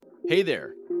Hey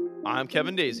there, I'm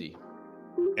Kevin Daisy.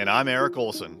 And I'm Eric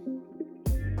Olson.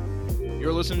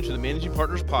 You're listening to the Managing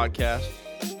Partners Podcast,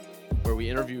 where we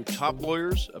interview top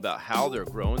lawyers about how they're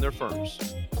growing their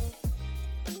firms.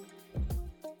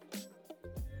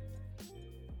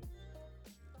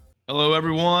 Hello,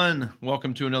 everyone.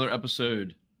 Welcome to another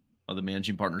episode of the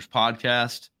Managing Partners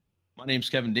Podcast. My name's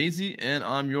Kevin Daisy, and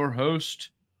I'm your host.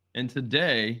 And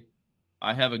today,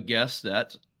 I have a guest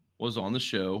that was on the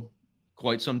show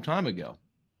quite some time ago.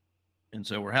 And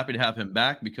so we're happy to have him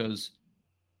back because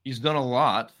he's done a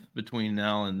lot between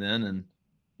now and then. And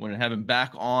want to have him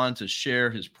back on to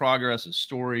share his progress, his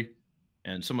story,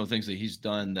 and some of the things that he's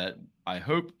done that I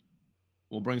hope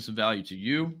will bring some value to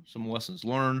you, some lessons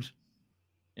learned,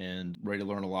 and ready to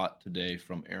learn a lot today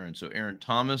from Aaron. So Aaron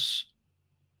Thomas,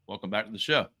 welcome back to the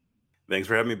show. Thanks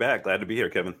for having me back. Glad to be here,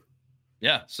 Kevin.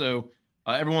 Yeah. So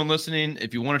everyone listening,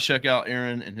 if you want to check out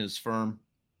Aaron and his firm,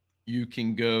 you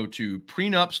can go to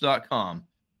prenups.com.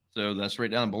 So that's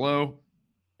right down below.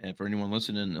 And for anyone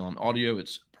listening on audio,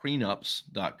 it's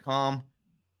prenups.com.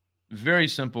 Very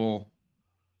simple,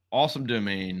 awesome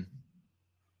domain.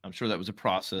 I'm sure that was a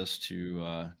process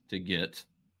to get,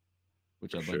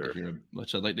 which I'd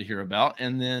like to hear about.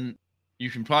 And then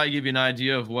you can probably give you an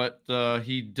idea of what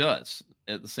he does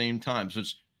at the same time. So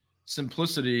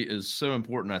simplicity is so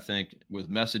important, I think, with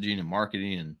messaging and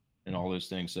marketing and all those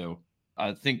things. So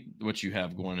I think what you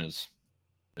have going is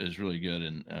really good,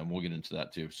 and we'll get into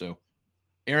that too. So,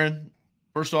 Aaron,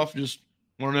 first off, just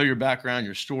want to know your background,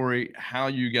 your story, how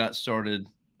you got started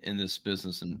in this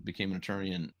business and became an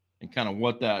attorney, and kind of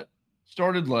what that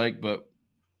started like, but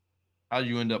how did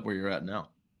you end up where you're at now?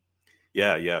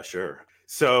 Yeah, sure.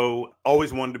 So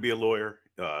always wanted to be a lawyer.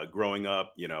 Growing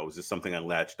up, it was just something I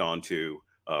latched onto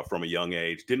from a young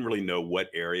age. Didn't really know what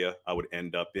area I would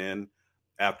end up in.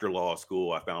 After law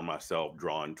school, I found myself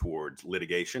drawn towards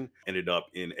litigation, ended up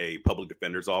in a public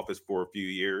defender's office for a few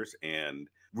years, and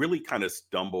really kind of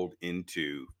stumbled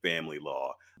into family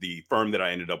law. The firm that I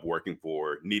ended up working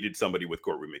for needed somebody with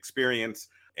courtroom experience,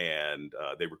 and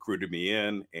they recruited me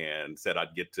in and said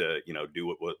I'd get to, do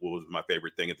what was my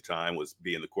favorite thing at the time, was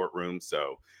be in the courtroom.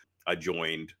 So I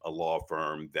joined a law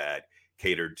firm that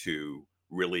catered to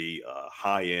really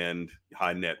high-end,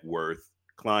 high net worth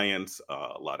clients,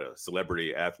 a lot of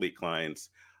celebrity athlete clients,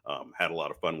 had a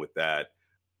lot of fun with that.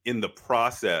 In the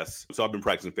process, so I've been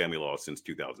practicing family law since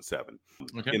 2007.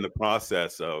 Okay. In the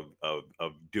process of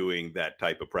doing that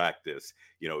type of practice,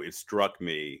 it struck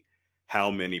me how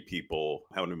many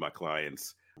of my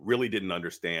clients really didn't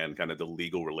understand kind of the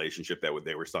legal relationship that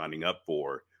they were signing up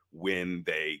for when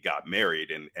they got married.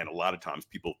 And a lot of times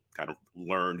people kind of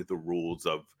learned the rules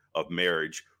of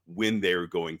marriage when they were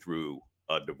going through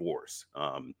a divorce.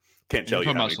 Can't tell you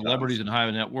how talking many about celebrities times. and high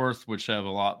net worth, which have a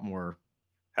lot more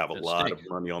Have a lot of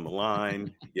money on the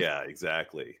line. Yeah,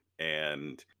 exactly.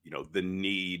 And, the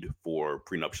need for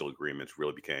prenuptial agreements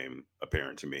really became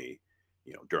apparent to me,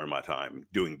 during my time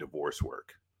doing divorce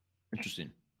work. Interesting.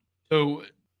 So,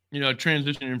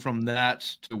 transitioning from that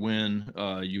to when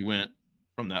you went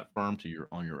from that firm to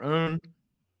on your own,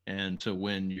 and to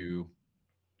when you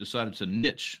decided to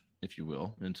niche, if you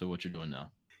will, into what you're doing now.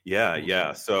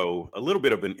 Yeah. So a little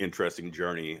bit of an interesting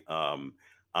journey.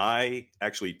 I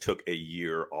actually took a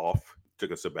year off,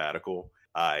 took a sabbatical.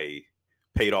 I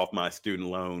paid off my student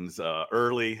loans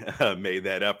early, made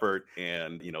that effort,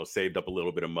 and, saved up a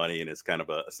little bit of money. And it's kind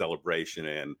of a celebration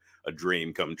and a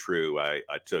dream come true. I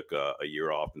took a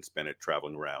year off and spent it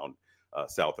traveling around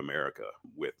South America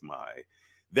with my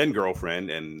then girlfriend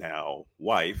and now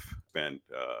wife. Spent,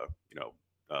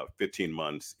 15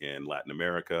 months in Latin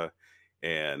America.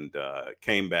 And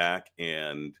came back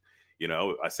and,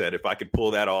 I said, if I could pull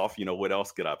that off, what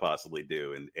else could I possibly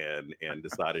do? And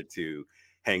decided to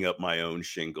hang up my own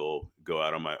shingle, go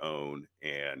out on my own.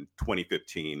 And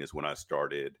 2015 is when I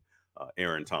started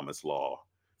Aaron Thomas Law,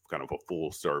 kind of a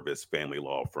full service family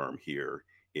law firm here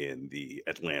in the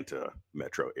Atlanta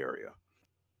metro area.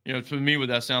 For me, what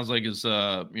that sounds like is,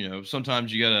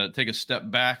 sometimes you got to take a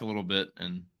step back a little bit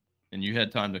and you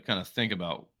had time to kind of think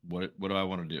about what do I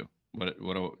want to do?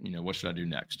 What should I do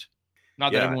next?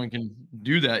 Not that everyone can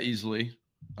do that easily.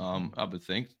 I would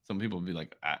think some people would be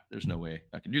like, there's no way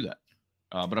I can do that.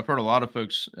 But I've heard a lot of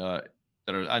folks I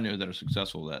know that are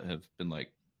successful that have been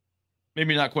like,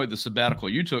 maybe not quite the sabbatical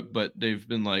you took, but they've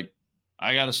been like,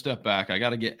 I got to step back. I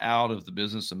got to get out of the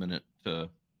business a minute to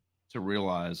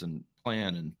realize and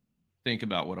plan and think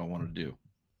about what I want to do.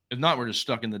 If not, we're just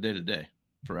stuck in the day to day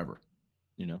forever,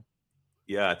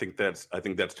 Yeah, I think that's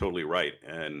totally right,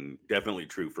 and definitely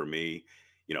true for me.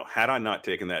 Had I not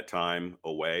taken that time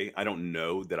away, I don't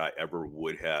know that I ever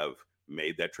would have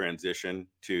made that transition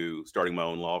to starting my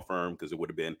own law firm, because it would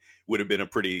have been a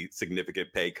pretty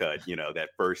significant pay cut, that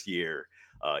first year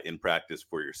in practice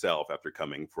for yourself after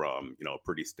coming from, a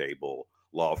pretty stable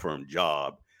law firm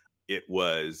job. It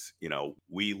was,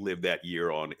 we lived that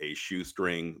year on a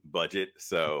shoestring budget.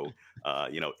 So,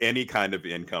 any kind of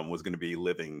income was going to be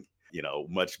living,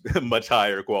 much, much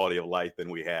higher quality of life than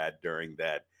we had during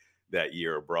that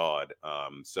year abroad.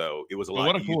 So it was a But lot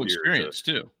what a cool easier experience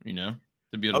too, to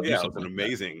be able Oh to do yeah, it was something an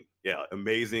like that.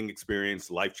 amazing experience,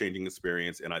 life-changing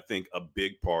experience. And I think a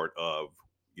big part of,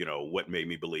 what made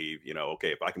me believe,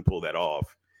 okay, if I can pull that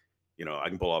off, I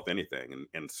can pull off anything.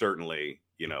 And certainly,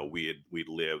 we'd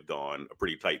lived on a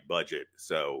pretty tight budget.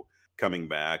 So coming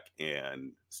back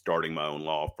and starting my own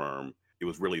law firm, it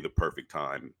was really the perfect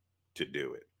time to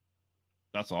do it.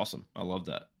 That's awesome. I love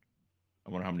that.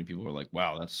 I wonder how many people are like,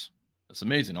 wow, that's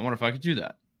amazing. I wonder if I could do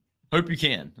that. Hope you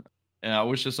can. And I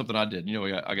wish that's something I did.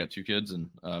 I got 2 kids and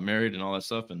married and all that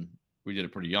stuff, and we did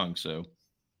it pretty young. So,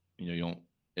 you don't.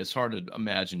 It's hard to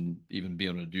imagine even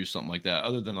being able to do something like that,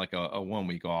 other than like a 1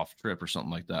 week off trip or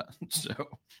something like that.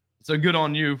 So good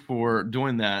on you for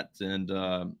doing that, and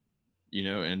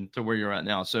and to where you're at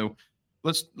now. So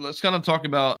let's kind of talk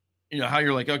about how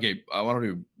you're like, okay, I want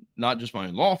to do not just my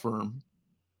own law firm,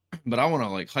 but I want to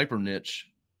like hyper niche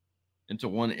into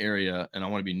one area, and I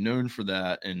want to be known for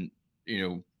that. And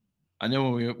I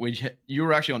know when you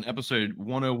were actually on episode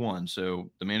 101,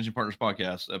 so the Managing Partners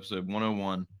podcast, episode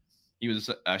 101. He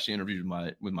was actually interviewed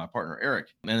with my partner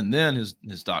Eric, and then his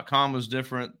 .com was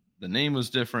different, the name was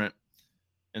different,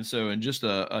 and so in just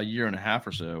a year and a half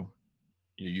or so,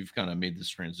 you've kind of made this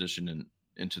transition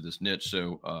into this niche.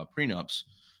 So prenups.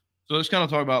 So let's kind of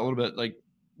talk about a little bit like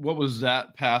what was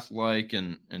that path like,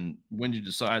 and when did you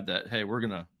decide that, hey, we're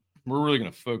really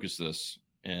gonna focus this,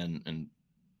 and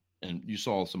you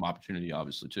saw some opportunity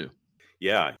obviously too.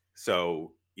 Yeah.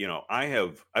 So,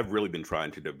 I've really been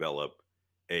trying to develop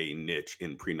a niche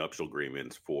in prenuptial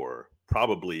agreements for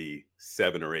probably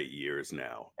 7 or 8 years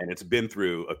now. And it's been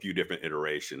through a few different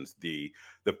iterations. The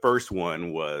first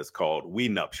one was called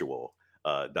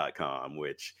wenuptial.com,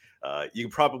 which you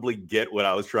can probably get what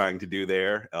I was trying to do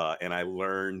there. And I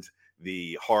learned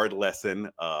the hard lesson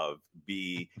of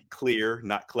be clear,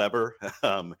 not clever.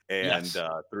 Yes.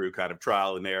 Through kind of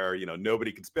trial and error,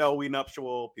 nobody could spell we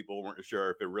nuptial. People weren't sure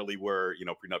if it really were,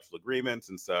 prenuptial agreements.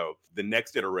 And so the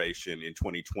next iteration in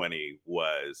 2020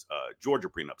 was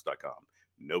GeorgiaPrenups.com.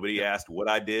 Nobody asked what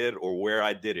I did or where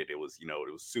I did it. It was,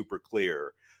 it was super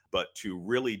clear. But to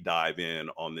really dive in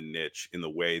on the niche in the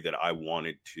way that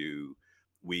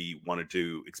we wanted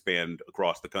to expand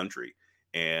across the country.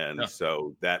 And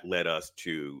so that led us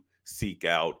to seek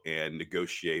out and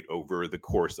negotiate over the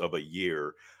course of a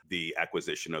year the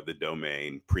acquisition of the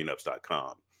domain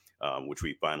prenups.com, which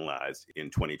we finalized in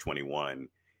 2021.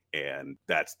 And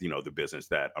that's, the business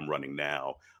that I'm running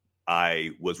now.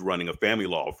 I was running a family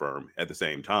law firm at the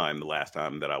same time, the last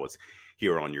time that I was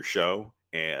here on your show,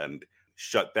 and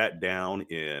shut that down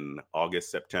in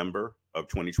August, September of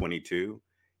 2022.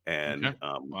 And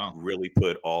really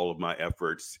put all of my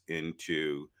efforts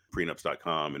into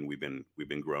prenups.com, and we've been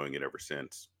growing it ever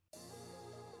since.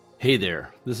 Hey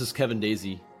there, this is Kevin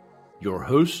Daisy, your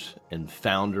host and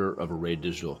founder of Array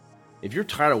Digital. If you're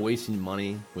tired of wasting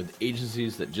money with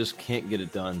agencies that just can't get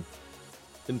it done,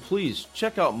 then please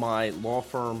check out my law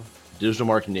firm, digital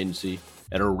marketing agency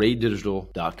at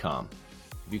arraydigital.com.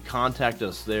 If you contact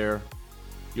us there,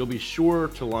 you'll be sure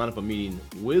to line up a meeting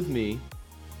with me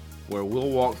where we'll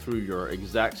walk through your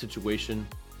exact situation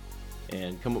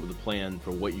and come up with a plan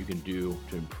for what you can do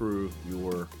to improve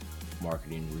your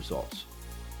marketing results.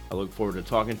 I look forward to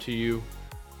talking to you.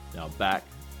 Now back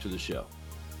to the show.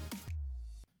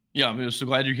 Yeah, I'm so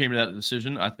glad you came to that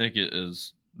decision. I think it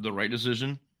is the right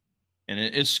decision, and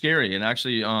it's scary. And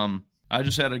actually, I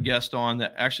just had a guest on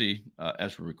that actually,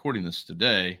 as we're recording this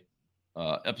today,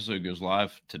 episode goes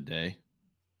live today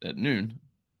at noon.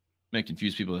 May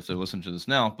confuse people if they listen to this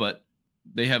now, but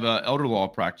they have an elder law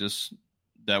practice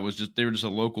that was they were just a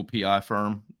local PI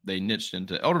firm. They niched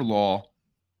into elder law,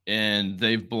 and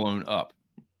they've blown up,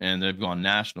 and they've gone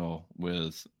national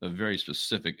with a very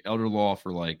specific elder law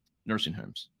for like nursing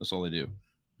homes. That's all they do.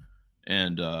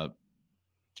 And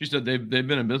she said they've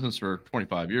been in business for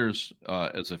 25 years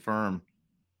as a firm,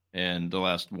 and the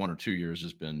last 1 or 2 years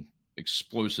has been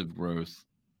explosive growth.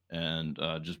 And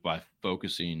just by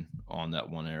focusing on that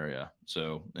one area.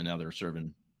 So, and now they're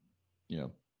serving,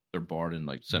 they're barred in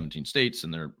like 17 states,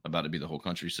 and they're about to be the whole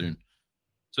country soon.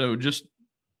 So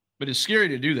but it's scary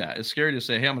to do that. It's scary to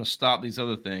say, hey, I'm going to stop these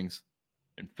other things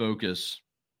and focus.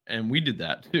 And we did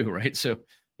that too, right? So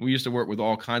we used to work with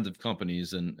all kinds of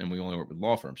companies, and we only work with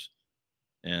law firms.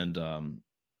 And,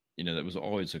 that was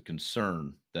always a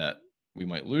concern that we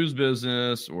might lose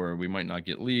business or we might not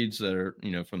get leads that are,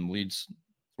 from leads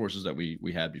sources that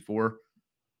we had before.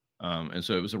 And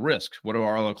so it was a risk. What do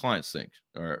our other clients think,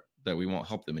 or that we won't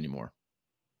help them anymore?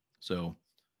 So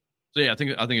yeah, I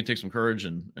think it takes some courage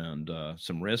and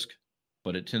some risk,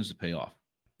 but it tends to pay off.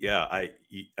 Yeah, I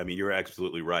mean, you're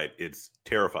absolutely right. It's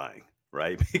terrifying,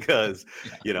 right? Because,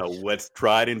 what's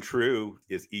tried and true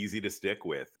is easy to stick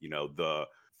with. The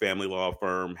family law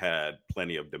firm had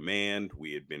plenty of demand.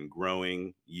 We had been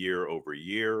growing year over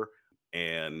year.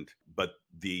 But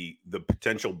the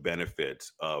potential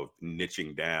benefits of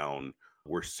niching down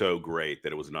were so great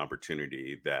that it was an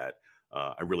opportunity that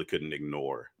I really couldn't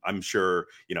ignore. I'm sure,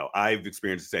 I've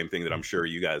experienced the same thing that I'm sure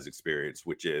you guys experienced,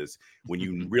 which is when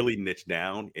you really niche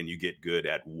down and you get good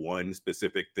at one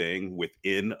specific thing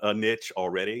within a niche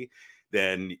already,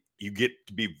 then you get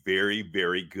to be very,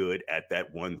 very good at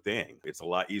that one thing. It's a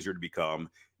lot easier to become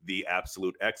the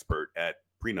absolute expert at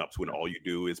prenups when all you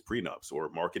do is prenups, or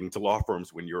marketing to law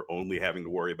firms when you're only having to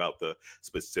worry about the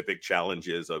specific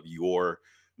challenges of your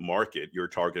market, your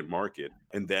target market.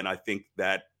 And then I think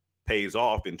that pays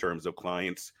off in terms of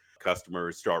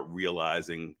customers start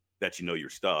realizing that you know your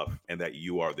stuff and that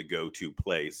you are the go-to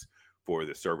place for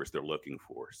the service they're looking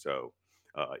for. So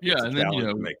it's a challenge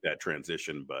to make that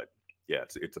transition, but yeah,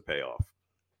 it's a payoff.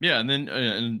 Yeah, and then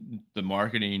and the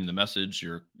marketing, the message,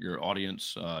 your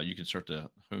audience, you can start to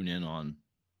hone in on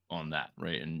that,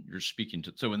 right? And you're speaking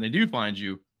to, so when they do find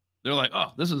you, they're like,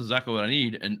 oh, this is exactly what I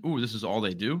need, and this is all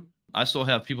they do. I still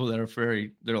have people that are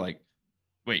they're like,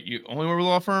 wait, you only work with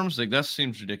law firms? Like, that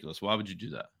seems ridiculous. Why would you do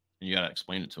that? And you got to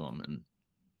explain it to them. And,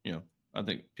 I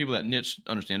think people that niche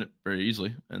understand it very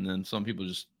easily. And then some people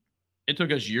it took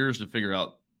us years to figure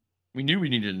out, we knew we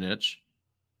needed a niche,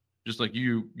 just like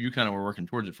you kind of were working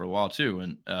towards it for a while too.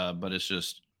 And, but it's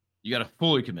just, you got to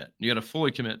fully commit. You got to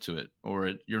fully commit to it,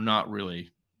 or you're not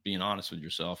really being honest with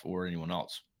yourself or anyone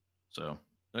else. So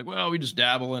like, well, we just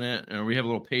dabble in it, and we have a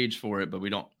little page for it, but we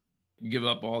don't give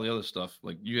up all the other stuff.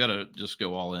 Like, you got to just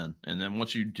go all in. And then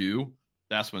once you do,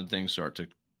 that's when things start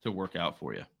to work out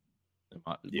for you.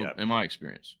 In my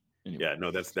experience. Anyway. Yeah,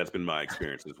 no, that's been my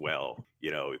experience as well.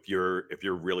 If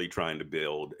you're really trying to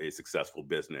build a successful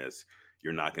business,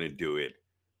 you're not going to do it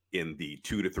in the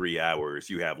 2 to 3 hours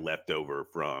you have left over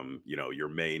from, your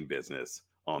main business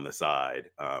on the side.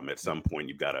 At some point,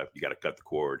 you got to cut the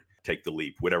cord, take the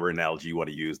leap, whatever analogy you want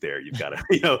to use there. You've got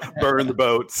to, burn the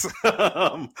boats,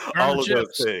 all of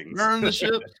those things. Burn the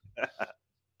ships.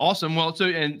 Awesome. Well,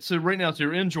 so right now, so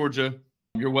you're in Georgia.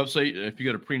 Your website, if you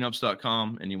go to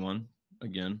prenups.com, anyone,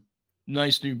 again,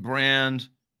 nice new brand,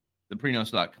 the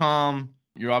prenups.com.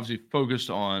 You're obviously focused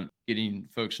on getting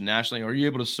folks nationally. Are you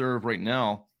able to serve right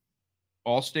now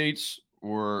all states,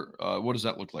 or what does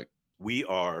that look like? We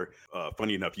are,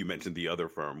 funny enough, you mentioned the other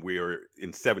firm. We are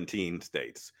in 17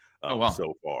 states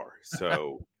so far.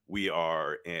 So we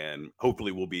are, and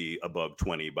hopefully we'll be above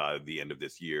 20 by the end of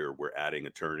this year. We're adding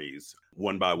attorneys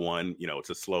one by one. It's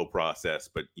a slow process,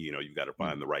 but you've got to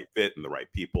find the right fit and the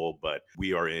right people. But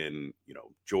we are in,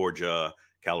 Georgia,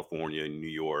 California, New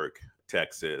York,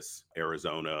 Texas,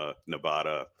 Arizona,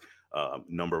 Nevada,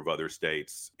 number of other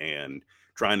states, and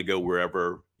trying to go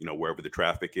wherever the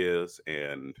traffic is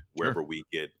and wherever we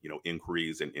get,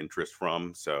 inquiries and interest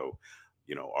from. So,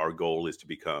 our goal is to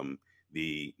become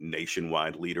the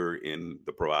nationwide leader in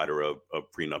the provider of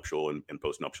prenuptial and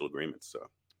postnuptial agreements. So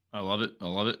I love it.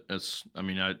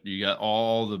 You got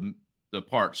all the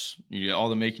parts, you get all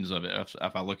the makings of it.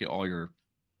 If I look at all your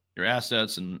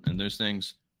assets and those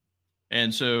things.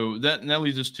 And so that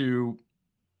leads us to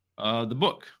the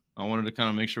book. I wanted to kind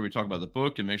of make sure we talk about the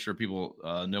book and make sure people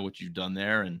know what you've done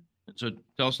there. And so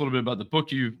tell us a little bit about the book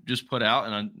you just put out.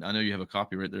 And I know you have a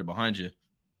copy right there behind you.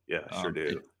 Yeah, sure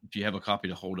do. If you have a copy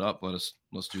to hold up, let's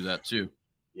do that too.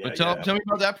 Yeah, but tell me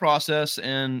about that process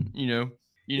and, and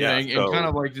kind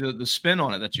of like the spin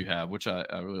on it that you have, which I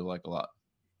really like a lot.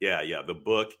 Yeah. The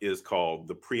book is called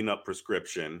The Prenup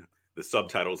Prescription. The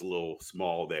subtitle is a little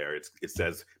small there. It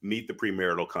says, Meet the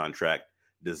Premarital Contract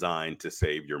Designed to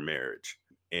Save Your Marriage.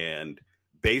 And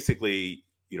basically,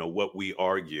 what we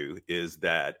argue is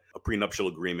that a prenuptial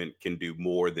agreement can do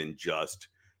more than just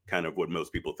kind of what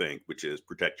most people think, which is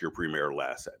protect your premarital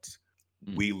assets.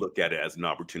 We look at it as an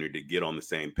opportunity to get on the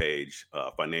same page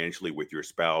financially with your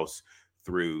spouse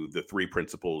through the 3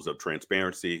 principles of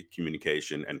transparency,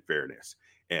 communication, and fairness.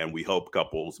 And we help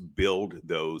couples build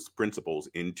those principles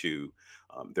into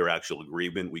their actual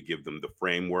agreement. We give them the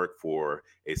framework for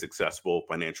a successful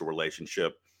financial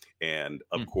relationship. And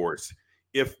of course,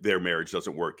 if their marriage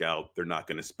doesn't work out, they're not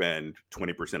going to spend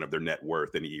 20% of their net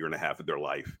worth in a year and a half of their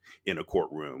life in a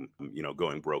courtroom,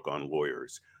 going broke on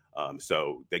lawyers.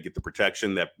 So they get the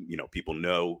protection that, people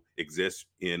know exists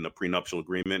in a prenuptial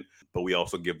agreement, but we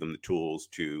also give them the tools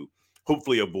to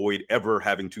hopefully avoid ever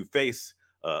having to face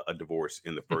a divorce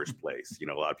in the first place.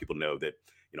 A lot of people know that,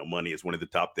 money is one of the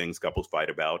top things couples fight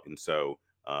about. And so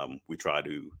we try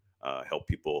to help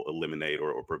people eliminate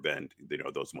or prevent,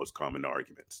 those most common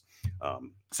arguments.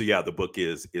 So yeah, the book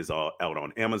is out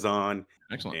on Amazon.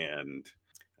 Excellent. And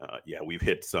we've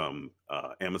hit some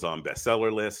Amazon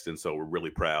bestseller lists, and so we're really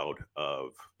proud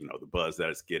of the buzz that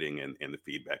it's getting and the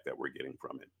feedback that we're getting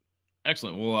from it.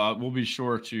 Excellent. Well, we'll be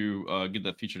sure to get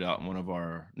that featured out in one of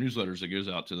our newsletters that goes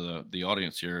out to the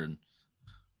audience here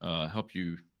and help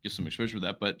you get some exposure with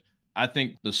that. But I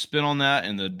think the spin on that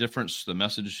and the difference, the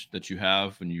message that you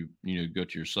have when you go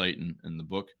to your site and the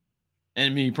book,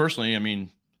 and me personally, I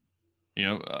mean,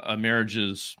 a marriage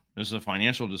is a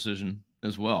financial decision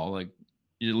as well. Like,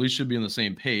 you at least should be on the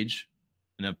same page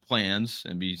and have plans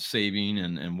and be saving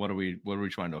and what are we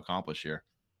trying to accomplish here?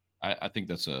 I think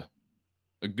that's a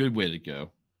good way to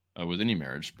go with any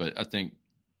marriage, but I think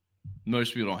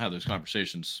most people don't have those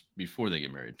conversations before they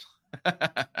get married.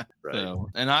 Right. So,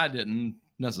 and I didn't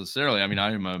necessarily. I mean, I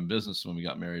had my own business when we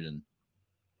got married, and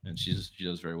she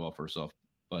does very well for herself.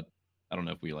 But I don't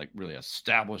know if we really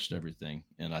established everything,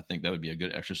 and I think that would be a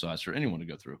good exercise for anyone to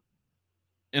go through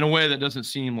in a way that doesn't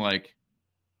seem like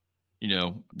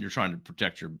you're trying to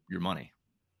protect your money.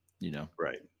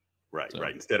 Right. So.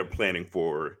 Right. Instead of planning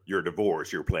for your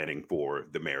divorce, you're planning for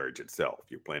the marriage itself.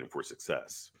 You're planning for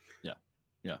success.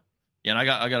 Yeah, and I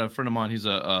got a friend of mine. He's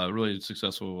a really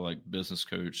successful business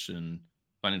coach and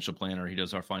financial planner. He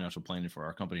does our financial planning for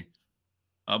our company.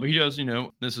 But he does,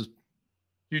 this is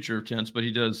future tense, but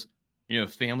he does,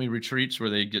 family retreats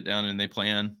where they get down and they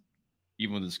plan,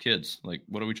 even with his kids. Like,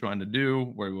 what are we trying to do?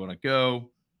 Where do we want to go?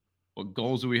 What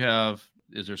goals do we have?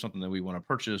 Is there something that we want to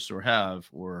purchase or have,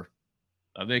 or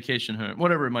a vacation home,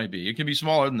 whatever it might be? It can be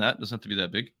smaller than that. It doesn't have to be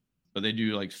that big, but they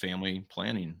do family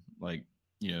planning,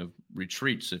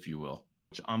 retreats, if you will,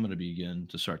 which I'm going to begin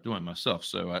to start doing myself.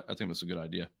 So I think that's a good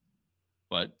idea.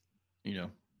 But,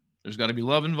 there's got to be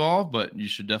love involved, but you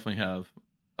should definitely have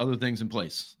other things in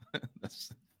place.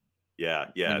 Yeah.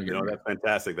 That's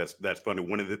fantastic. That's funny.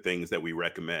 One of the things that we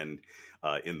recommend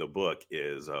in the book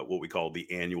is what we call the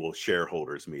annual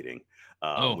shareholders meeting,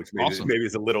 which maybe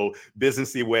is a little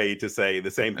businessy way to say the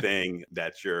same thing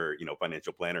that your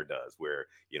financial planner does, where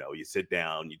you sit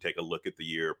down, you take a look at the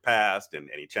year past and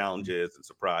any challenges and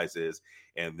surprises,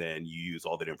 and then you use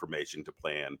all that information to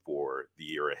plan for the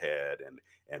year ahead and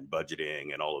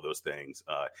budgeting and all of those things.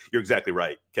 You're exactly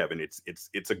right, Kevin.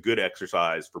 It's a good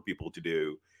exercise for people to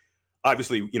do.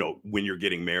 Obviously, when you're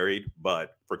getting married,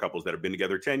 but for couples that have been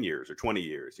together 10 years or 20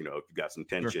 years, if you've got some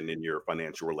tension in your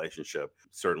financial relationship,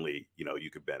 certainly,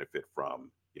 you could benefit from,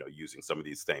 using some of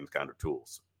these same kind of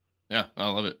tools. Yeah, I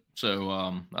love it. So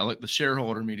I like the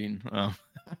shareholder meeting.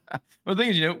 But the thing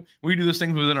is, we do those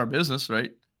things within our business,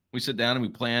 right? We sit down and we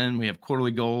plan, we have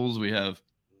quarterly goals, we have,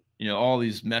 all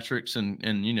these metrics and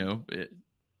that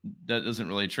doesn't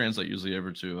really translate usually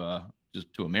ever to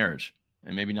just to a marriage.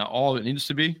 And maybe not all of it needs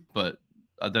to be, but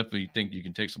I definitely think you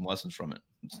can take some lessons from it.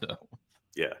 So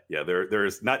yeah.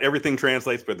 There's not everything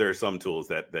translates, but there are some tools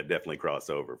that definitely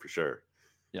cross over for sure.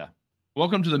 Yeah.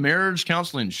 Welcome to the Marriage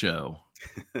Counseling Show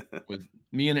with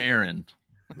me and Aaron.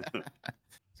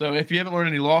 So if you haven't learned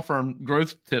any law firm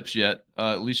growth tips yet,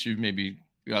 at least you've maybe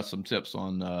got some tips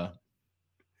on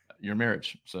your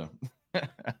marriage. So.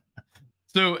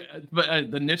 But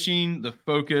the niching, the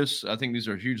focus, I think these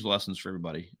are huge lessons for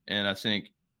everybody. And I think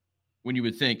when you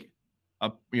would think,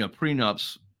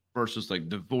 prenups versus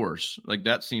divorce,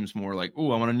 that seems more like,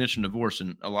 oh, I want to niche in divorce,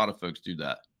 and a lot of folks do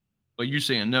that. But you're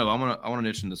saying no, I want to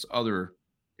niche in this other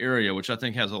area, which I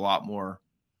think has a lot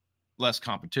less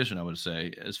competition, I would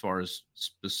say, as far as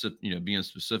specific, being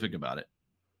specific about it.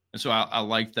 And so I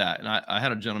like that. And I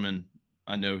had a gentleman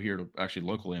I know here, actually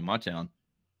locally in my town.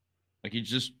 He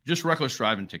just reckless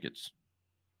driving tickets.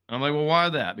 And I'm like, well, why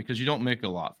that? Because you don't make a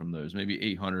lot from those, maybe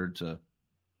 $800 to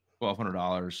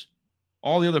 $1,200.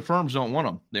 All the other firms don't want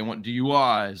them. They want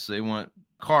DUIs. They want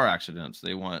car accidents.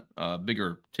 They want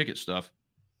bigger ticket stuff.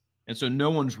 And so no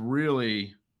one's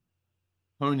really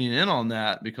honing in on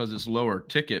that because it's lower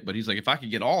ticket. But he's like, if I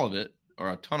could get all of it or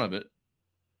a ton of it,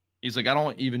 he's like, I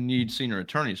don't even need senior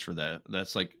attorneys for that.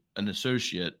 That's like an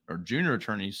associate or junior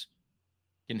attorneys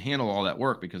can handle all that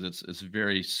work because it's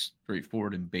very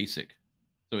straightforward and basic.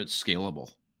 So it's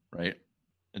scalable, right?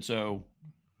 And so,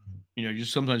 you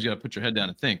sometimes got to put your head down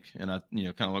and think. And I,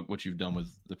 kind of like what you've done with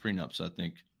the prenups. I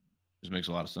think Just makes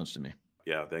a lot of sense to me.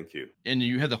 Yeah, thank you. And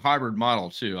you have the hybrid model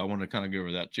too. I want to kind of go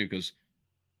over that too, because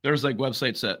there's like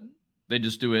websites that they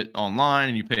just do it online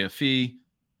and you pay a fee,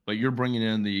 but you're bringing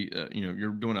in the,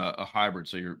 you're doing a hybrid.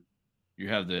 So you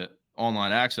have the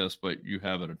online access, but you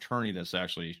have an attorney that's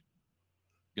actually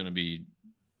going to be,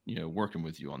 working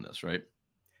with you on this, right?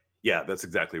 Yeah, that's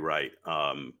exactly right.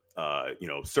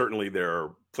 Certainly there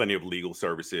are plenty of legal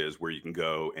services where you can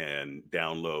go and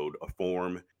download a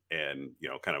form and,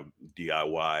 kind of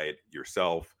DIY it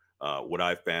yourself. What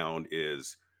I found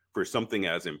is for something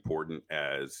as important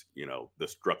as, the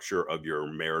structure of your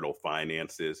marital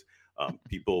finances,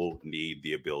 people need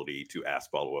the ability to ask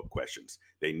follow-up questions.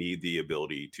 They need the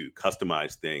ability to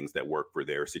customize things that work for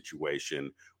their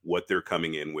situation, what they're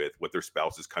coming in with, what their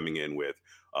spouse is coming in with,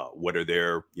 what are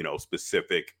their,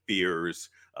 specific fears,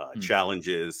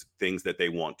 challenges, things that they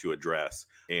want to address.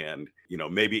 And,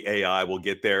 maybe AI will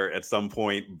get there at some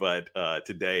point, but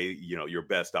today, your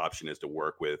best option is to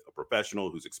work with a professional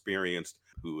who's experienced,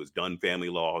 who has done family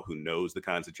law, who knows the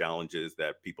kinds of challenges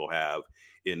that people have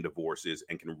in divorces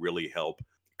and can really help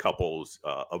couples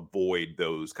avoid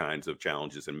those kinds of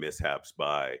challenges and mishaps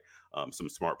by some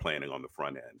smart planning on the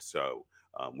front end. So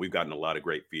we've gotten a lot of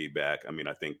great feedback. I mean,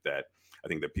 I think that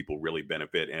people really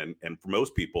benefit. And for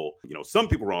most people, some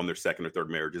people are on their second or third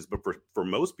marriages, but for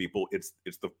most people, it's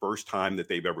the first time that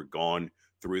they've ever gone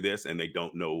through this and they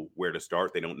don't know where to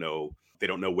start. They don't know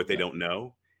what they don't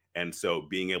know. And so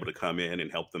being able to come in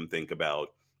and help them think about,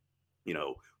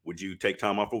 would you take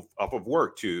time off of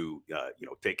work to,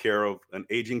 take care of an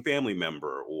aging family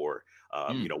member? Or,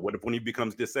 what if one of you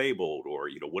becomes disabled? Or,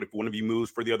 what if one of you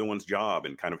moves for the other one's job,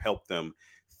 and kind of help them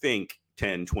think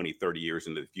 10, 20, 30 years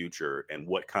into the future, and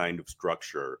what kind of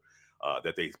structure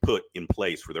that they put in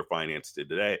place for their finances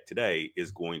today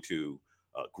is going to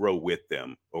grow with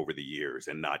them over the years,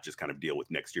 and not just kind of deal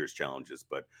with next year's challenges,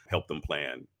 but help them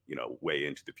plan, way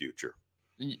into the future.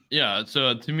 Yeah.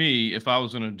 So to me, if I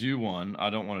was going to do one, I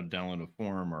don't want to download a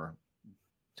form or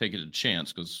take it a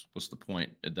chance, because what's the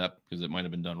point at that? Because it might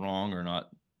have been done wrong or not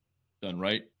done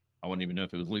right. I wouldn't even know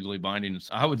if it was legally binding.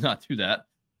 So I would not do that.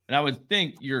 And I would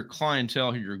think your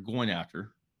clientele who you're going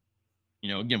after,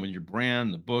 again, with your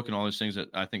brand, the book, and all those things that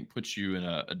I think puts you in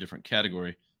a different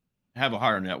category, have a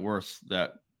higher net worth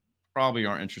that probably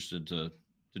aren't interested to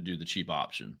do the cheap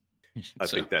option. I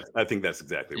think that's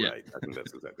exactly right. I think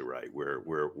that's exactly right.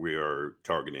 We are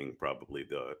targeting probably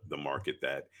the market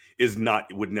that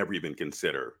would never even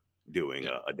consider doing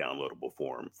a downloadable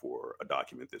form for a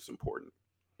document that's important.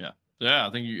 Yeah. I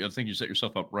think you set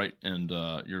yourself up right, and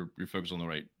you're focused on the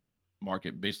right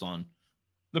market based on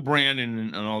the brand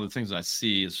and all the things I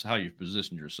see is how you've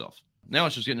positioned yourself. Now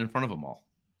it's just getting in front of them all.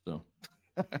 So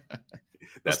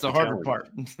that's the harder part.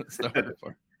 That's the harder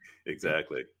part.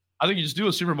 Exactly. I think you just do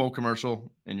a Super Bowl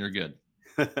commercial and you're good.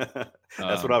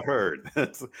 That's what I've heard.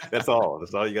 That's all.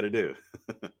 That's all you got to do.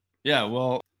 Yeah.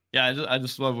 Well, yeah, I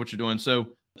just love what you're doing. So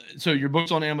your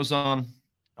book's on Amazon.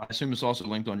 I assume it's also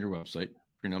linked on your website,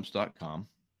 prenups.com.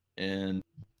 And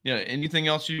anything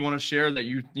else you want to share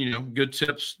that good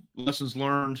tips, lessons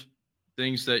learned,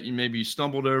 things that you maybe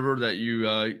stumbled over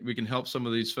that we can help some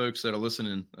of these folks that are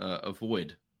listening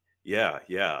avoid? Yeah.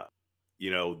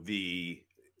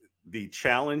 The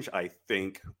challenge, I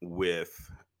think, with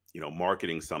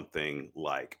marketing something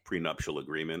like prenuptial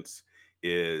agreements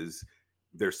is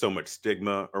there's so much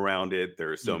stigma around it.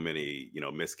 There are so many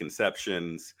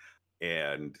misconceptions,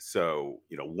 and so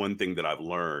one thing that I've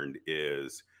learned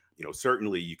is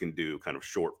certainly you can do kind of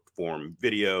short form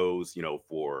videos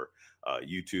for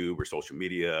YouTube or social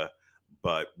media,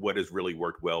 but what has really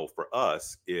worked well for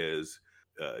us is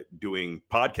doing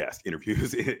podcast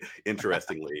interviews,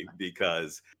 interestingly,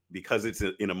 because it's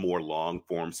in a more long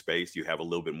form space. You have a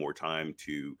little bit more time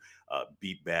to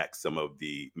beat back some of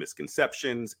the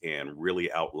misconceptions and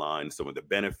really outline some of the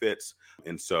benefits.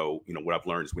 And so, what I've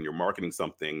learned is when you're marketing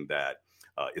something that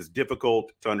is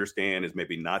difficult to understand, is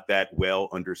maybe not that well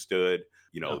understood,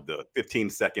 the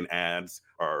 15-second ads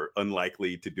are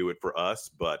unlikely to do it for us,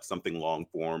 but something long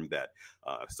form that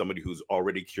somebody who's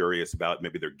already curious about,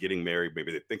 maybe they're getting married,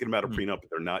 maybe they're thinking about a prenup, but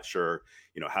they're not sure,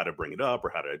 how to bring it up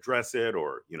or how to address it,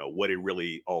 or,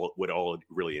 what all it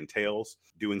really entails.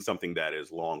 Doing something that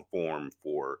is long form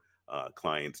for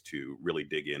clients to really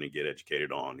dig in and get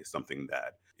educated on is something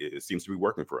that seems to be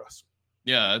working for us.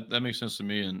 Yeah, that makes sense to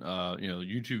me. And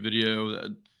YouTube video,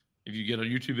 if you get a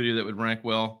YouTube video that would rank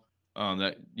well,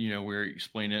 that where you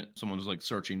explain it, someone's like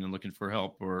searching and looking for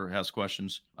help or has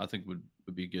questions, I think would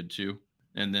be good too.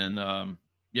 And then I've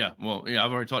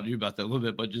already talked to you about that a little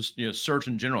bit, but just search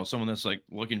in general, someone that's like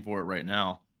looking for it right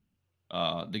now,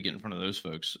 they get in front of those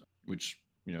folks, which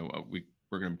we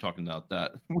we're going to be talking about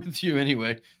that with you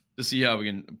anyway to see how we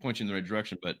can point you in the right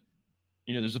direction. But,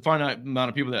 there's a finite amount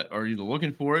of people that are either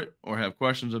looking for it or have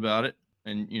questions about it.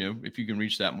 And, if you can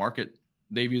reach that market,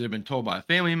 they've either been told by a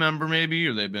family member maybe,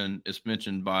 or it's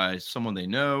mentioned by someone they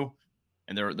know,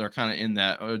 and they're kind of in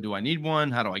that, oh, do I need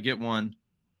one? How do I get one?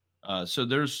 So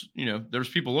there's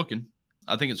people looking.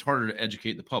 I think it's harder to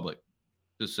educate the public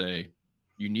to say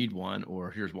you need one, or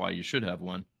here's why you should have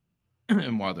one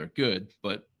and why they're good.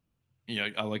 But,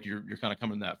 I like you're kind of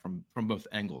coming at that from both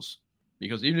angles,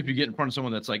 because even if you get in front of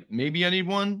someone that's like, maybe I need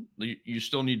one, you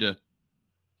still need to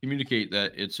communicate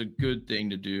that it's a good thing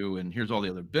to do. And here's all the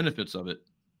other benefits of it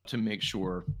to make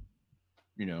sure,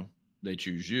 they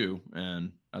choose you.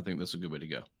 And I think that's a good way to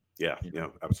go. Yeah,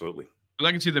 absolutely. But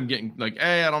I can see them getting like,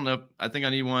 hey, I don't know. I think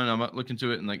I need one. I'm not looking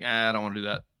to it. And like, I don't want to do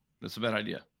that. That's a bad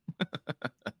idea.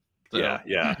 So.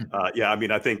 Yeah. I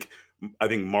mean, I think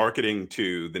marketing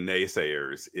to the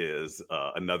naysayers is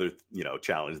another,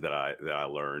 challenge that I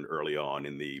learned early on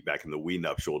back in the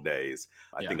prenuptial days.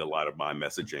 I think a lot of my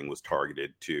messaging was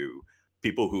targeted to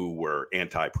people who were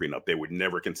anti-prenup. They would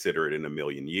never consider it in a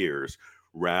million years,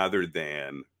 rather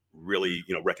than really,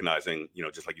 recognizing,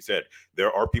 just like you said,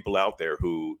 there are people out there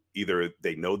who either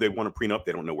they know they want a prenup,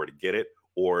 they don't know where to get it,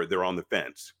 or they're on the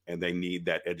fence and they need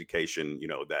that education,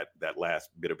 that last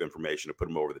bit of information to put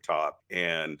them over the top,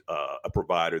 and a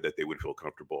provider that they would feel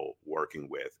comfortable working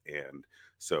with. And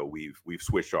so we've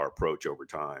switched our approach over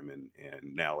time, and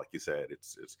now, like you said,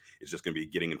 it's just going to be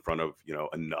getting in front of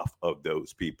enough of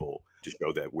those people to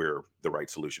show that we're the right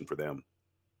solution for them.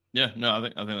 Yeah, no, I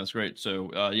think that's great.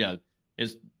 So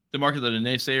it's the market that the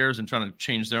naysayers and trying to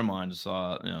change their minds,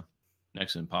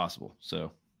 next to impossible.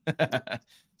 So.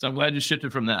 So I'm glad you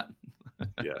shifted from that.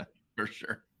 Yeah, for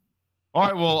sure. All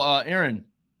right. Well, Aaron,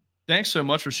 thanks so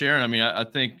much for sharing. I mean, I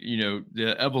think,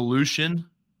 the evolution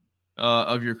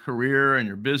of your career and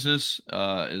your business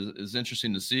is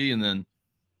interesting to see. And then,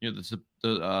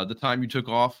 the time you took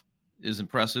off is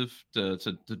impressive to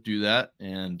do that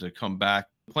and to come back,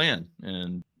 plan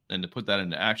and to put that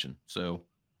into action. So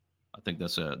I think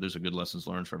there's a good lessons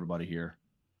learned for everybody here.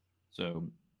 So,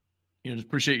 just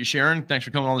appreciate you sharing. Thanks for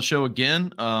coming on the show again.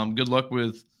 Good luck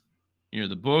with,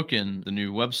 the book and the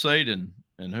new website,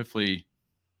 and hopefully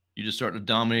you just start to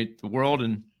dominate the world.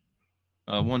 And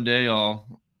one day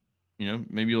I'll,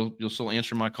 maybe you'll still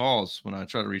answer my calls when I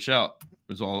try to reach out.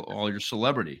 It's all your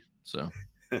celebrity. So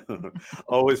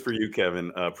always for you,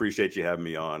 Kevin. Appreciate you having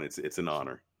me on. It's an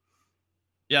honor.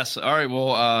 Yes. All right.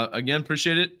 Well, again,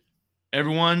 appreciate it,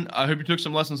 everyone. I hope you took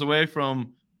some lessons away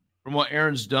from what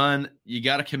Aaron's done. You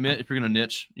got to commit if you're going to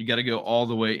niche. You got to go all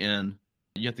the way in.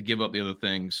 You have to give up the other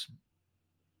things.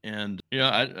 And,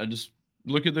 I just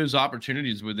look at those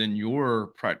opportunities within your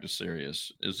practice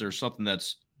areas. Is there something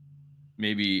that's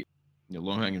maybe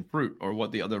low-hanging fruit, or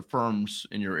what the other firms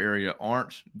in your area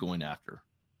aren't going after?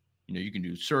 You can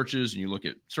do searches and you look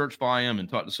at search volume and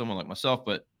talk to someone like myself,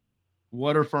 but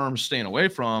what are firms staying away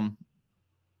from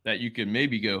that you can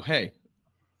maybe go, hey,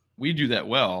 we do that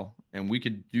well, and we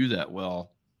could do that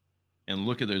well, and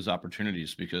look at those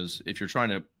opportunities? Because if you're trying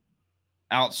to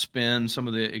outspend some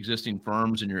of the existing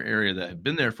firms in your area that have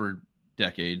been there for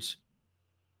decades,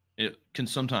 it can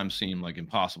sometimes seem like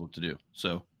impossible to do.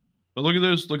 So, but look at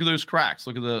those cracks,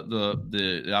 look at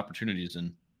the opportunities,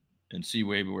 and see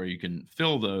where you can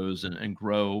fill those and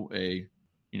grow a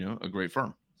great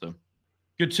firm. So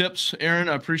good tips, Aaron.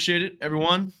 I appreciate it.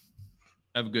 Everyone,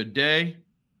 have a good day.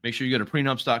 Make sure you go to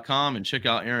prenups.com and check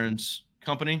out Aaron's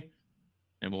company,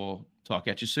 and we'll talk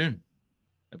at you soon.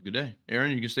 Have a good day.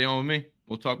 Aaron, you can stay on with me.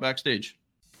 We'll talk backstage.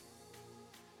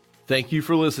 Thank you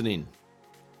for listening.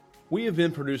 We have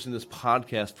been producing this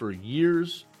podcast for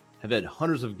years, have had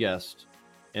hundreds of guests,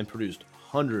 and produced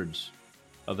hundreds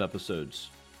of episodes.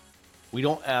 We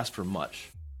don't ask for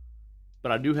much,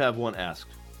 but I do have one ask.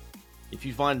 If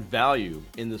you find value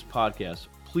in this podcast,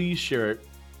 please share it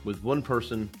with one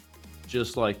person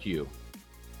just like you.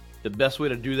 The best way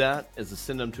to do that is to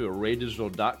send them to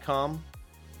arraydigital.com,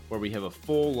 where we have a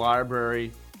full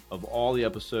library of all the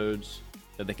episodes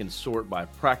that they can sort by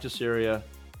practice area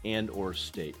and or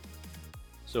state.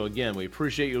 So again, we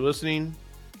appreciate you listening,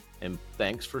 and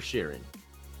thanks for sharing.